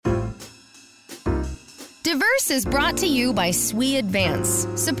Diverse is brought to you by SWE Advance,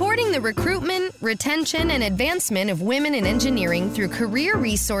 supporting the recruitment, retention, and advancement of women in engineering through career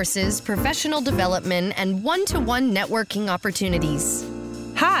resources, professional development, and one-to-one networking opportunities.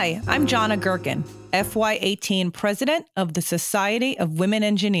 Hi, I'm Jonna Gherkin, FY18 President of the Society of Women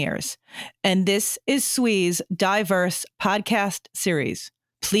Engineers, and this is SWE's Diverse Podcast Series.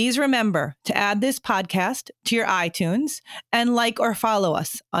 Please remember to add this podcast to your iTunes and like or follow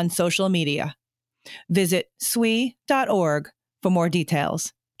us on social media. Visit SWE.org for more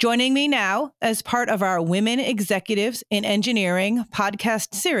details. Joining me now as part of our Women Executives in Engineering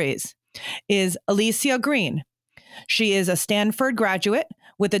podcast series is Alysia Green. She is a Stanford graduate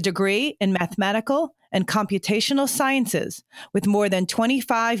with a degree in mathematical and computational sciences with more than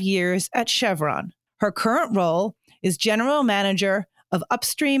 25 years at Chevron. Her current role is General Manager of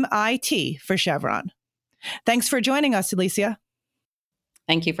Upstream IT for Chevron. Thanks for joining us, Alysia.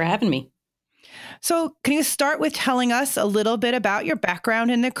 Thank you for having me. So can you start with telling us a little bit about your background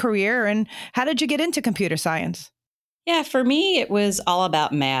in the career and how did you get into computer science? Yeah, for me, it was all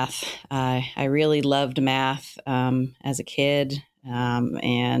about math. I really loved math as a kid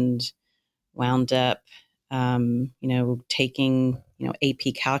and wound up, taking,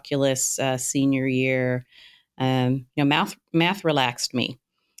 AP calculus senior year. Math relaxed me.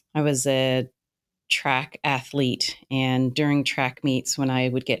 I was a track athlete, and during track meets, when I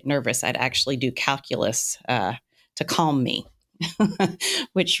would get nervous, I'd actually do calculus to calm me,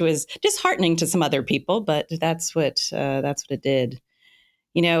 which was disheartening to some other people, but that's what it did.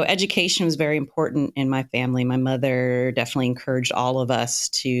 Education was very important in my family. My mother definitely encouraged all of us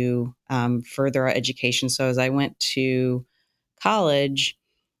to further our education. So as I went to college,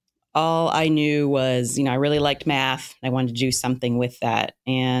 all I knew was, I really liked math. I wanted to do something with that.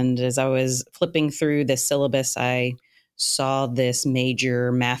 And as I was flipping through the syllabus, I saw this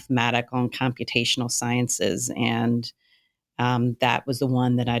major mathematical and computational sciences. And that was the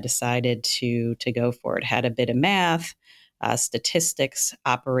one that I decided to go for. It had a bit of math, statistics,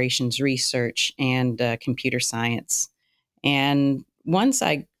 operations research, and computer science. And once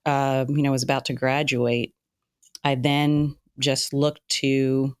I, was about to graduate, I then just looked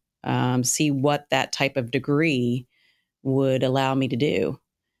to see what that type of degree would allow me to do.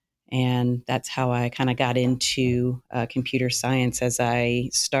 And that's how I kind of got into computer science. As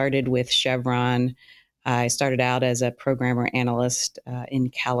I started with Chevron, I started out as a programmer analyst in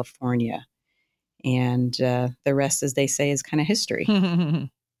California. And the rest, as they say, is kind of history.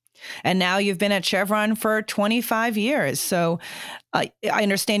 And now you've been at Chevron for 25 years. So I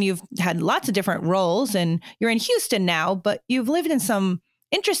understand you've had lots of different roles and you're in Houston now, but you've lived in some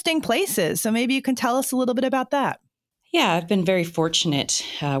interesting places. So maybe you can tell us a little bit about that. Yeah, I've been very fortunate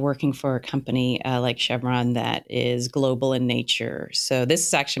working for a company like Chevron that is global in nature. So this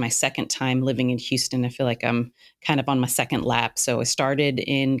is actually my second time living in Houston. I feel like I'm kind of on my second lap. So I started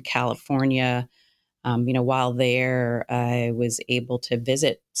in California. While there, I was able to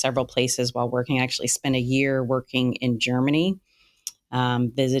visit several places while working. I actually spent a year working in Germany,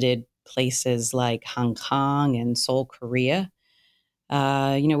 visited places like Hong Kong and Seoul, Korea.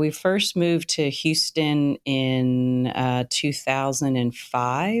 We first moved to Houston in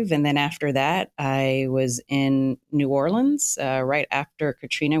 2005. And then after that, I was in New Orleans right after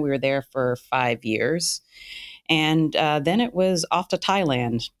Katrina. We were there for 5 years. And then it was off to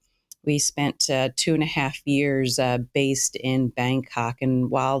Thailand. We spent 2.5 years based in Bangkok.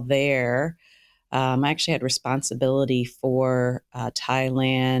 And while there, I actually had responsibility for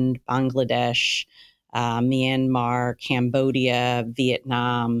Thailand, Bangladesh, Myanmar, Cambodia,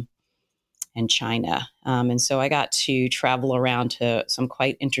 Vietnam, and China. And so I got to travel around to some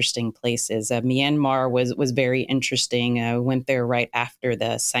quite interesting places. Myanmar was very interesting. I went there right after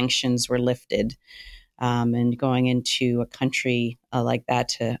the sanctions were lifted. And going into a country like that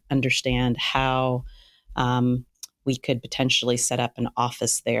to understand how we could potentially set up an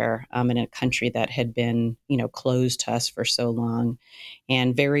office there in a country that had been, closed to us for so long,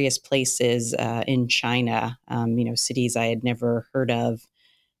 and various places in China, cities I had never heard of,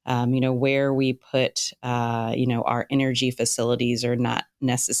 where we put, our energy facilities are not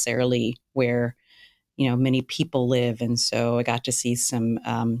necessarily where, many people live. And so I got to see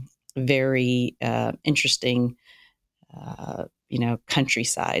some very interesting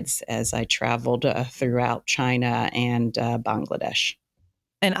countrysides as I traveled throughout China and Bangladesh.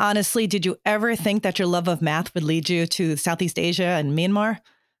 And honestly, did you ever think that your love of math would lead you to Southeast Asia and Myanmar?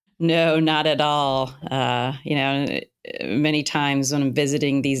 No, not at all. Many times when I'm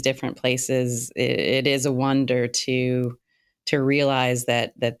visiting these different places, it is a wonder to realize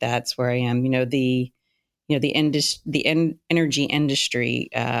that that's where I am. energy industry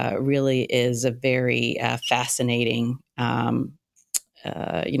really is a very fascinating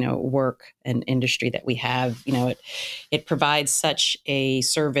work and industry that we have. It provides such a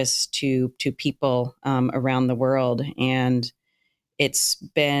service to people around the world, and it's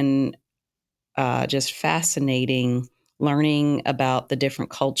been just fascinating learning about the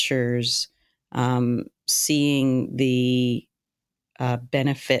different cultures, seeing the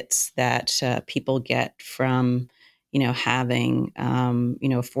benefits that people get from, having,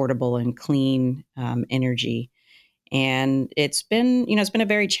 affordable and clean energy. And it's been a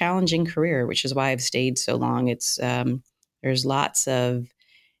very challenging career, which is why I've stayed so long. There's lots of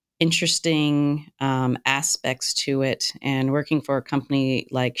interesting aspects to it. And working for a company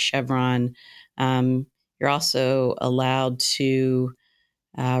like Chevron, you're also allowed to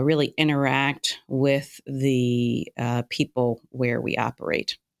really interact with the people where we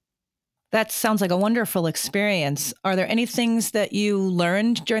operate. That sounds like a wonderful experience. Are there any things that you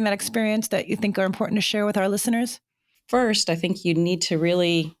learned during that experience that you think are important to share with our listeners? First, I think you need to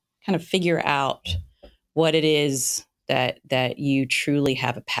really kind of figure out what it is that you truly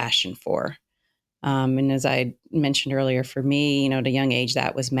have a passion for. And as I mentioned earlier, for me, at a young age,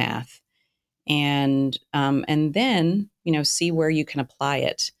 that was math, and then see where you can apply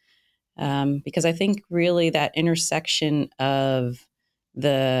it, because I think really that intersection of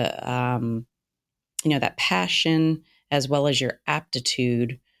the that passion as well as your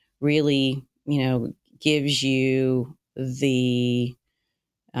aptitude really gives you the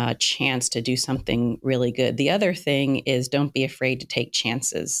chance to do something really good. The other thing is don't be afraid to take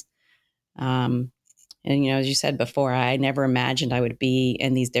chances. Um, and, as you said before, I never imagined I would be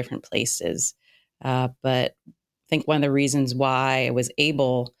in these different places. But I think one of the reasons why I was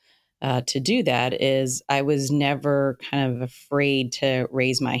able to do that is I was never kind of afraid to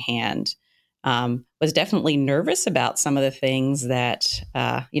raise my hand. Was definitely nervous about some of the things that,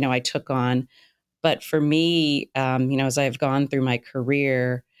 I took on. But for me, as I've gone through my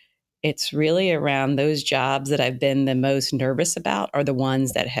career, it's really around those jobs that I've been the most nervous about are the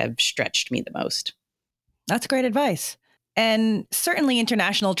ones that have stretched me the most. That's great advice. And certainly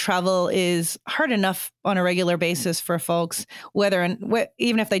international travel is hard enough on a regular basis for folks,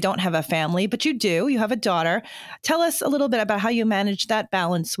 even if they don't have a family, but you have a daughter. Tell us a little bit about how you managed that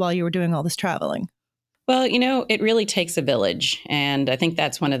balance while you were doing all this traveling. Well, it really takes a village. And I think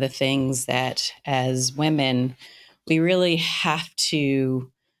that's one of the things that as women, we really have to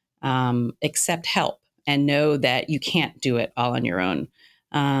accept help and know that you can't do it all on your own.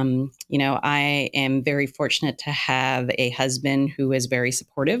 I am very fortunate to have a husband who is very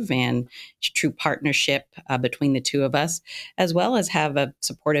supportive and true partnership between the two of us, as well as have a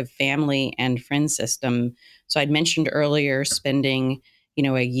supportive family and friend system. So I'd mentioned earlier spending,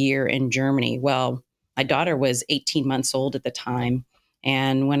 a year in Germany. Well, my daughter was 18 months old at the time.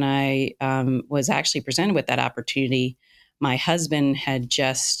 And when I was actually presented with that opportunity, my husband had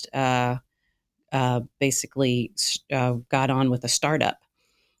just basically got on with a startup.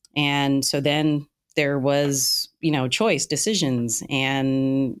 And so then there was, choice decisions,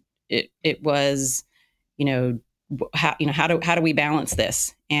 and it was, you know, how do we balance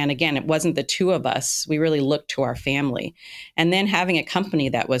this? And again, it wasn't the two of us. We really looked to our family, and then having a company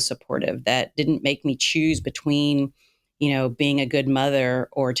that was supportive, that didn't make me choose between, being a good mother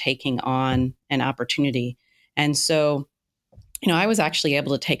or taking on an opportunity. And so I was actually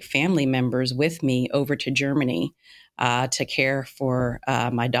able to take family members with me over to Germany to care for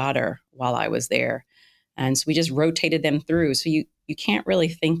my daughter while I was there. And so we just rotated them through. So you can't really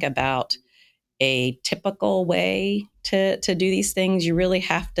think about a typical way to do these things. You really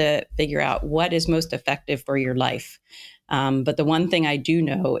have to figure out what is most effective for your life. But the one thing I do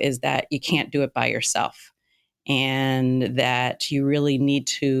know is that you can't do it by yourself, and that you really need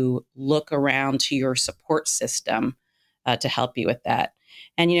to look around to your support system to help you with that.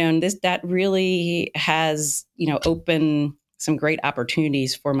 And this that really has opened some great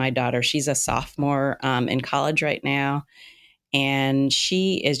opportunities for my daughter. She's a sophomore in college right now, and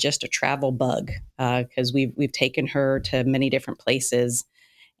she is just a travel bug because we've taken her to many different places,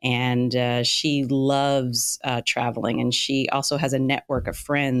 and she loves traveling, and she also has a network of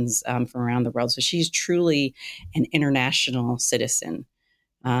friends from around the world. So she's truly an international citizen.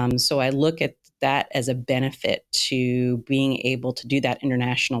 So I look at that as a benefit to being able to do that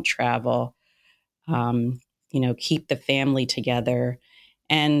international travel, keep the family together.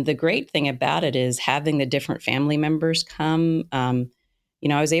 And the great thing about it is having the different family members come. I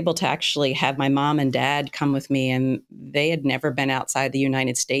was able to actually have my mom and dad come with me, and they had never been outside the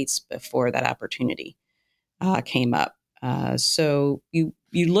United States before that opportunity came up. So you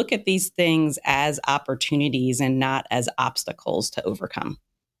look at these things as opportunities and not as obstacles to overcome.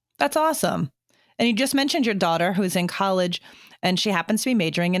 That's awesome. And you just mentioned your daughter who's in college and she happens to be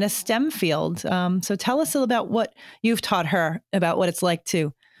majoring in a STEM field. So tell us about what you've taught her about what it's like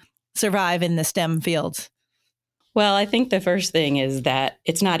to survive in the STEM fields. Well, I think the first thing is that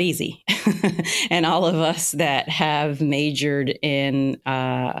it's not easy. And all of us that have majored in,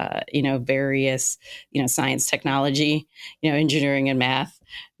 various, science, technology, engineering and math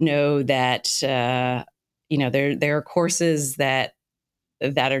know that, there are courses that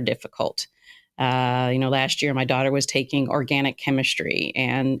are difficult. Last year my daughter was taking organic chemistry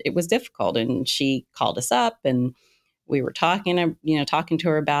and it was difficult. And she called us up and we were talking to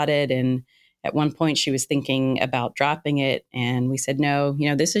her about it. And at one point she was thinking about dropping it. And we said, no,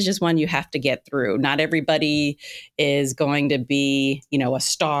 this is just one you have to get through. Not everybody is going to be, a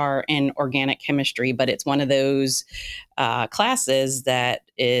star in organic chemistry, but it's one of those classes that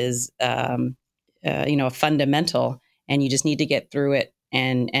is, a fundamental, and you just need to get through it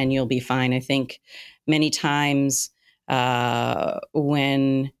and you'll be fine. I think many times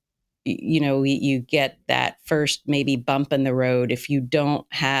when you get that first maybe bump in the road, if you don't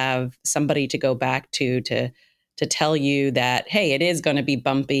have somebody to go back to tell you that, hey, it is going to be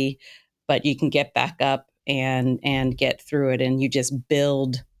bumpy, but you can get back up and get through it, and you just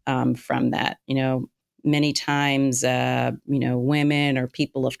build from that. Many times women or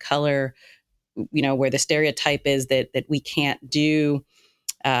people of color, where the stereotype is that we can't do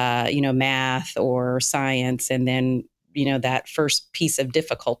math or science. And then, that first piece of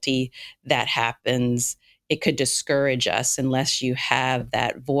difficulty that happens, it could discourage us unless you have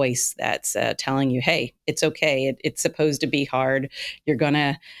that voice that's telling you, hey, it's okay. It's supposed to be hard. You're going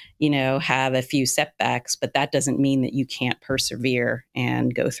to, have a few setbacks, but that doesn't mean that you can't persevere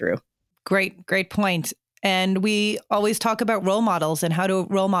and go through. Great point. And we always talk about role models, and how do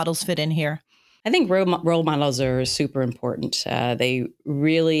role models fit in here? I think role models are super important. They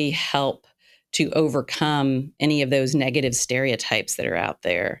really help to overcome any of those negative stereotypes that are out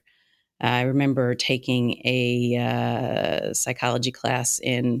there. I remember taking a psychology class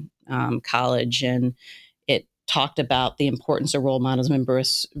in college, and it talked about the importance of role models. I remember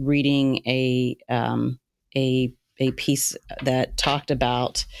us reading a piece that talked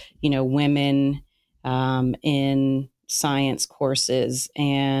about women in science courses,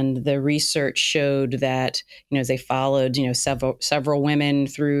 and the research showed that as they followed several women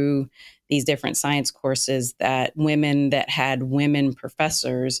through these different science courses, that women that had women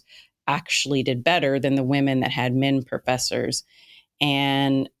professors actually did better than the women that had men professors.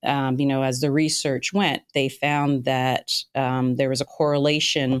 And as the research went, they found that there was a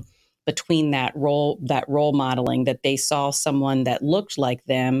correlation between that role modeling, that they saw someone that looked like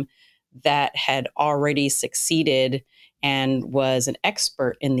them, that had already succeeded and was an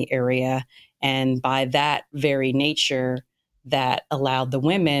expert in the area, and by that very nature, that allowed the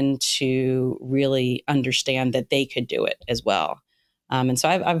women to really understand that they could do it as well. And so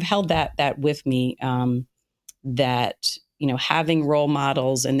I've held that with me. That having role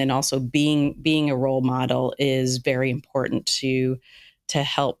models, and then also being a role model, is very important to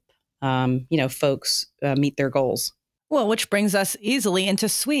help folks meet their goals. Well, which brings us easily into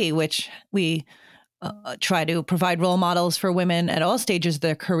SWE, which we try to provide role models for women at all stages of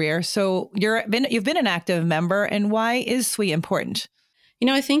their career. So you've been an active member, and why is SWE important?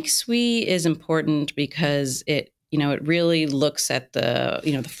 I think SWE is important because it really looks at the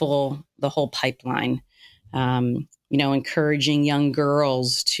whole pipeline. Encouraging young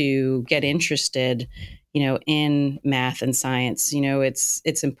girls to get interested, in math and science.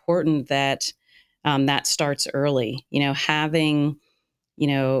 It's important that that starts early. Having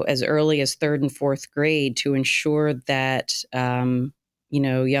as early as third and fourth grade, to ensure that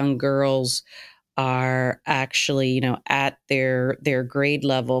young girls are actually at their grade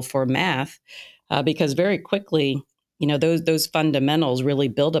level for math, because very quickly those fundamentals really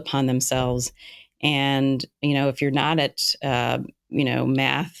build upon themselves. And if you're not at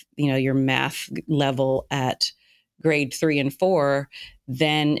math, your math level at grade 3 and 4,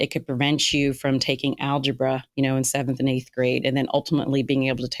 then it could prevent you from taking algebra in 7th and 8th grade, and then ultimately being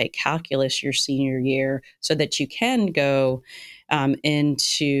able to take calculus your senior year, so that you can go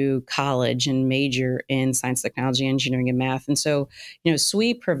into college and major in science, technology, engineering, and math. And so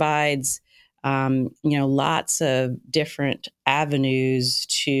SWE provides lots of different avenues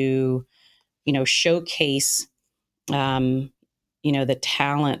to showcase the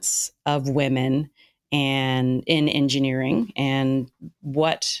talents of women and in engineering, and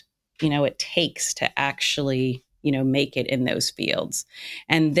what it takes to actually make it in those fields.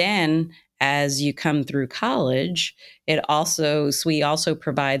 And then as you come through college, SWE also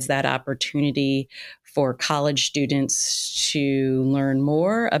provides that opportunity for college students to learn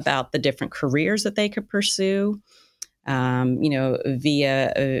more about the different careers that they could pursue,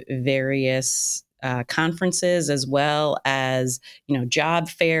 via various conferences, as well as, job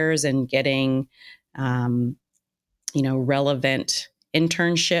fairs and getting, relevant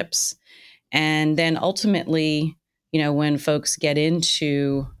internships. And then ultimately, when folks get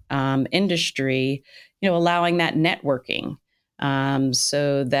into industry, allowing that networking,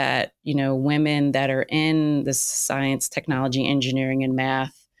 so that, women that are in the science, technology, engineering, and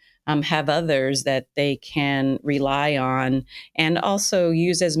math have others that they can rely on and also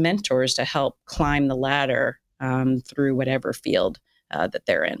use as mentors to help climb the ladder through whatever field that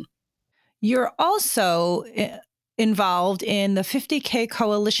they're in. You're also involved in the 50K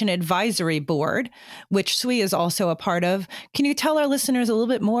Coalition Advisory Board, which SWE is also a part of. Can you tell our listeners a little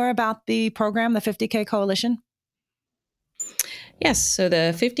bit more about the program, the 50K Coalition? Yes, so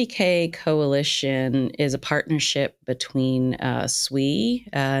the 50K Coalition is a partnership between SWE,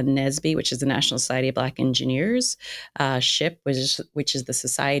 NSBE, which is the National Society of Black Engineers, SHIP, which is the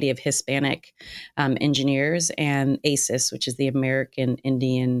Society of Hispanic Engineers, and ASIS, which is the American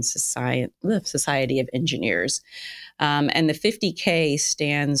Indian Society of Engineers. And the 50K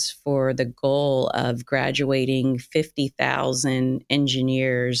stands for the goal of graduating 50,000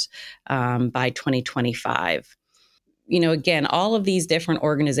 engineers by 2025. Again, all of these different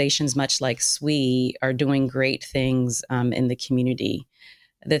organizations, much like SWE, are doing great things in the community.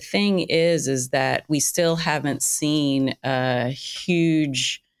 The thing is that we still haven't seen a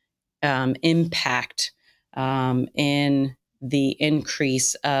huge impact in the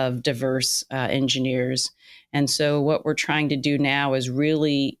increase of diverse engineers. And so what we're trying to do now is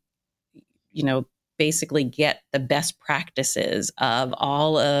really, basically get the best practices of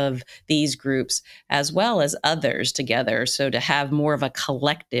all of these groups as well as others together. So to have more of a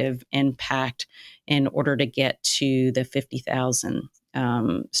collective impact in order to get to the 50,000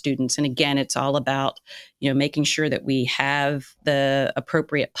 students. And again, it's all about, making sure that we have the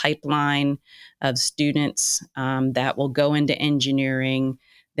appropriate pipeline of students that will go into engineering.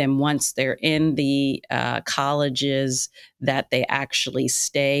 Then once they're in the colleges, that they actually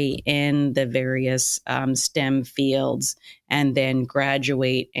stay in the various STEM fields and then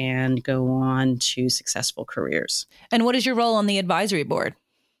graduate and go on to successful careers. And what is your role on the advisory board?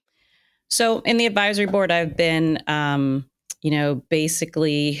 So in the advisory board, I've been,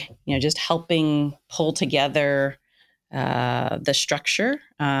 basically, just helping pull together the structure.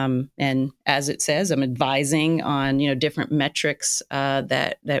 And as it says, I'm advising on, different metrics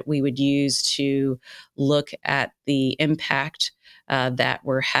that we would use to look at the impact that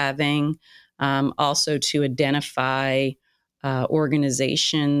we're having. Also to identify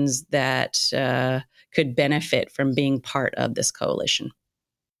organizations that could benefit from being part of this coalition.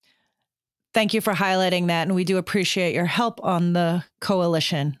 Thank you for highlighting that. And we do appreciate your help on the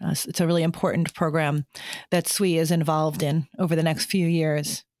coalition. It's a really important program that SWE is involved in over the next few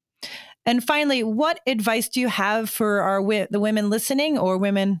years. And finally, what advice do you have for the women listening or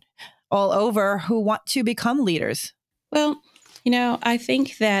women all over who want to become leaders? Well, I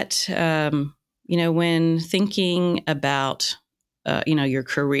think that, when thinking about, your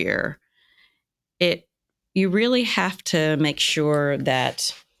career, you really have to make sure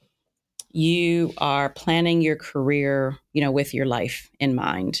that you are planning your career, with your life in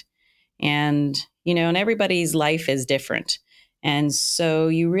mind. And, and everybody's life is different. And so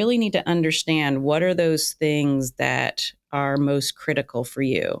you really need to understand what are those things that are most critical for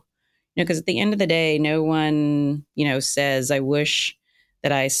you. Because at the end of the day, no one, says, I wish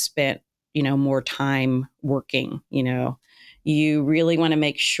that I spent, more time working. You really want to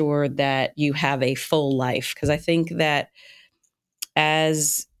make sure that you have a full life. Because I think that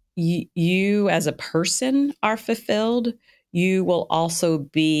as you as a person are fulfilled, you will also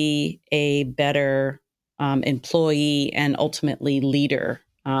be a better employee and ultimately leader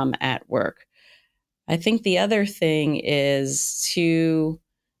at work. I think the other thing is to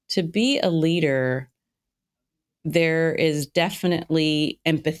be a leader, there is definitely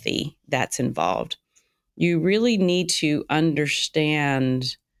empathy that's involved. You really need to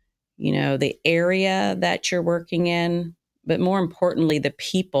understand, the area that you're working in, but more importantly, the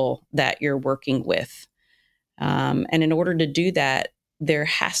people that you're working with. And in order to do that, there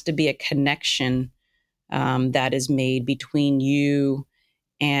has to be a connection that is made between you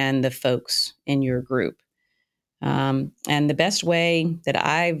and the folks in your group. And the best way that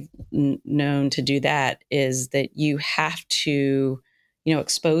I've known to do that is that you have to,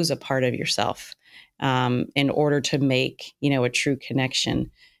 expose a part of yourself in order to make, a true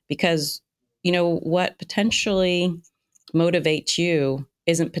connection. Because what potentially motivates you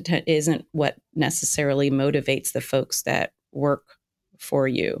isn't what necessarily motivates the folks that work for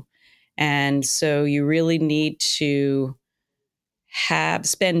you. And so you really need to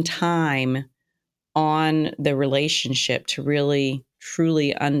spend time on the relationship to really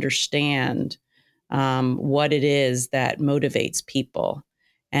truly understand what it is that motivates people,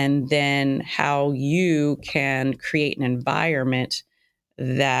 and then how you can create an environment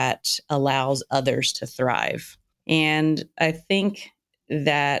that allows others to thrive. And I think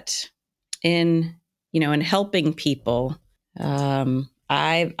that in helping people,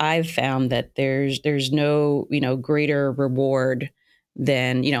 I've found that there's no greater reward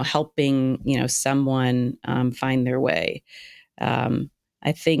than helping someone find their way.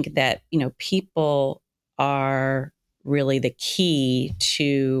 I think that people are really the key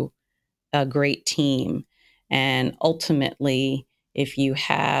to a great team, and ultimately, if you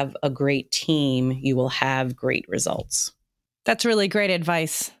have a great team, you will have great results. That's really great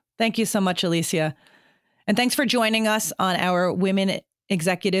advice. Thank you so much, Alysia. And thanks for joining us on our Women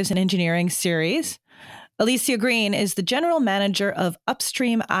Executives in Engineering series. Alysia Green is the General Manager of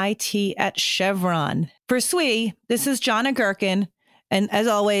Upstream IT at Chevron. For SWE, this is Jonna Gherkin. And as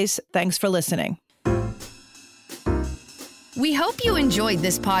always, thanks for listening. We hope you enjoyed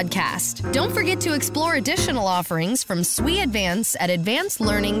this podcast. Don't forget to explore additional offerings from SWE Advance at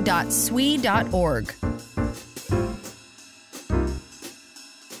advancedlearning.swe.org.